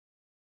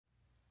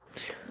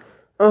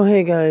Oh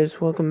hey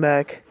guys, welcome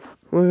back.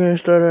 We're gonna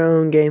start our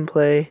own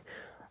gameplay.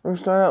 We're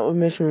gonna start out with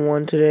mission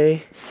 1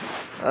 today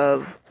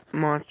of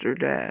Monster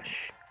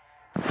Dash.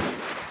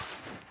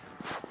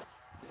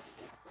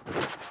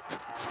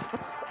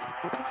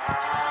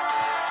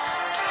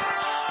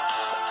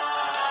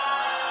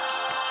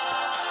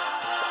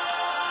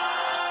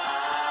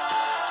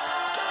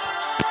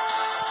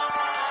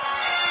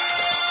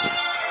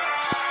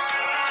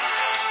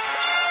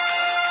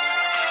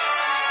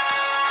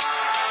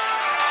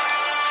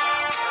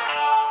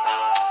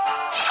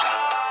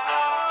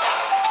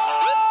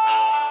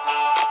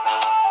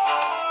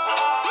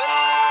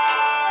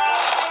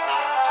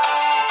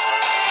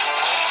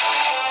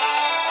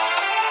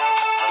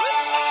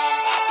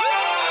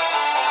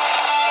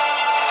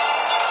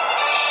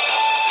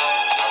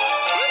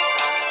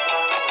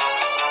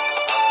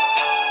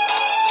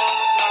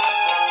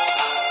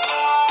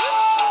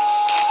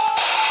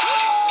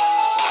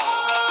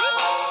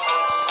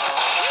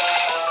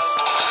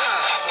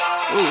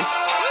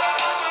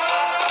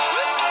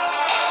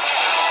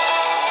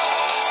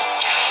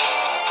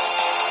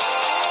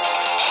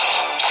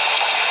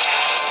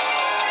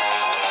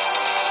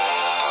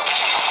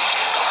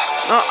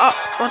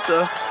 What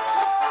the?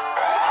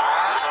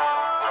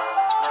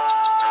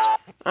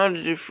 I had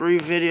to do free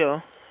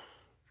video.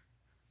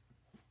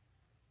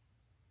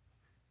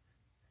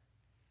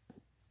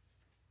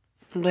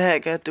 What the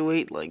heck? I have to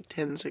wait like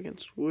 10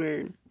 seconds.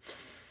 Weird.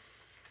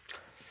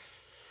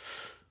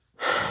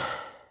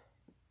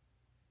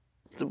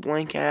 It's a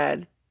blank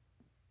ad.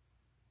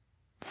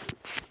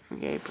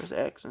 Okay, press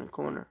X in the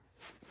corner.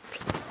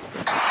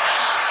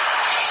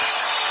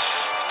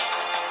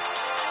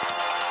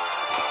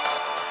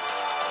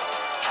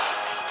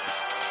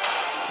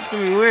 It's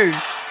gonna be weird.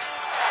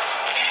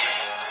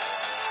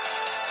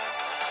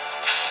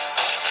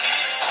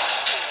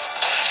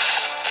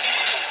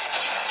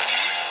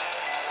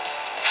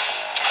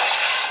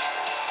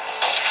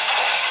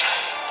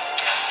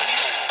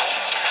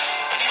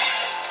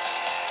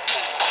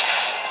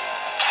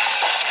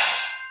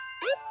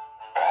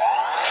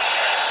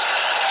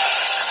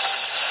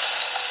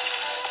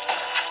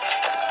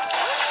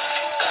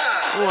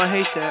 Oh, I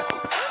hate that.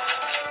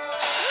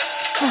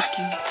 Fuck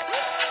you.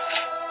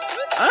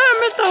 I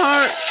missed the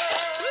heart.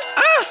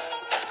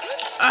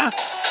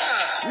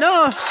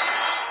 No.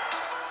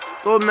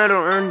 Gold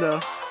medal earned though.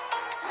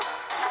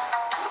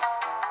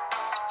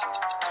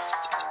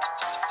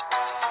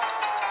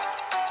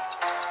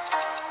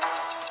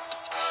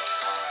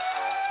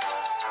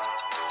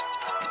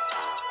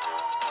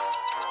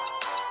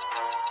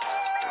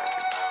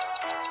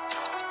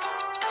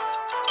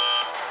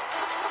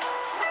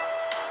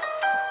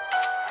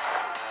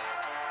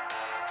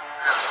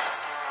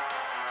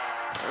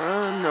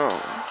 No.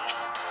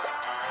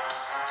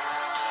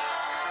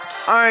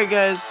 Alright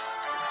guys,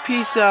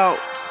 peace out,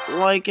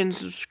 like and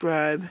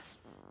subscribe.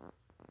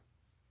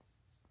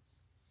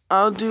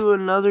 I'll do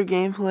another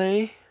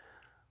gameplay,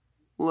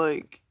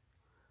 like,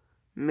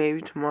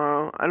 maybe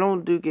tomorrow. I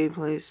don't do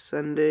gameplays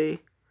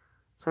Sunday.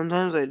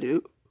 Sometimes I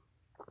do.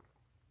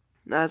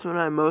 That's when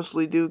I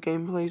mostly do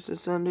gameplays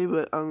this Sunday,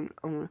 but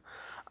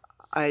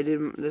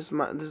this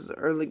is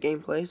early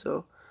gameplay,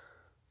 so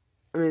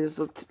I mean, it's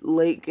a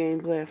late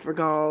gameplay. I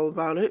forgot all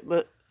about it,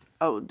 but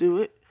I will do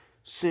it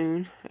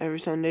soon, every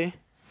Sunday.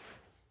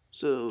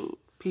 So,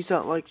 peace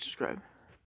out, like, subscribe.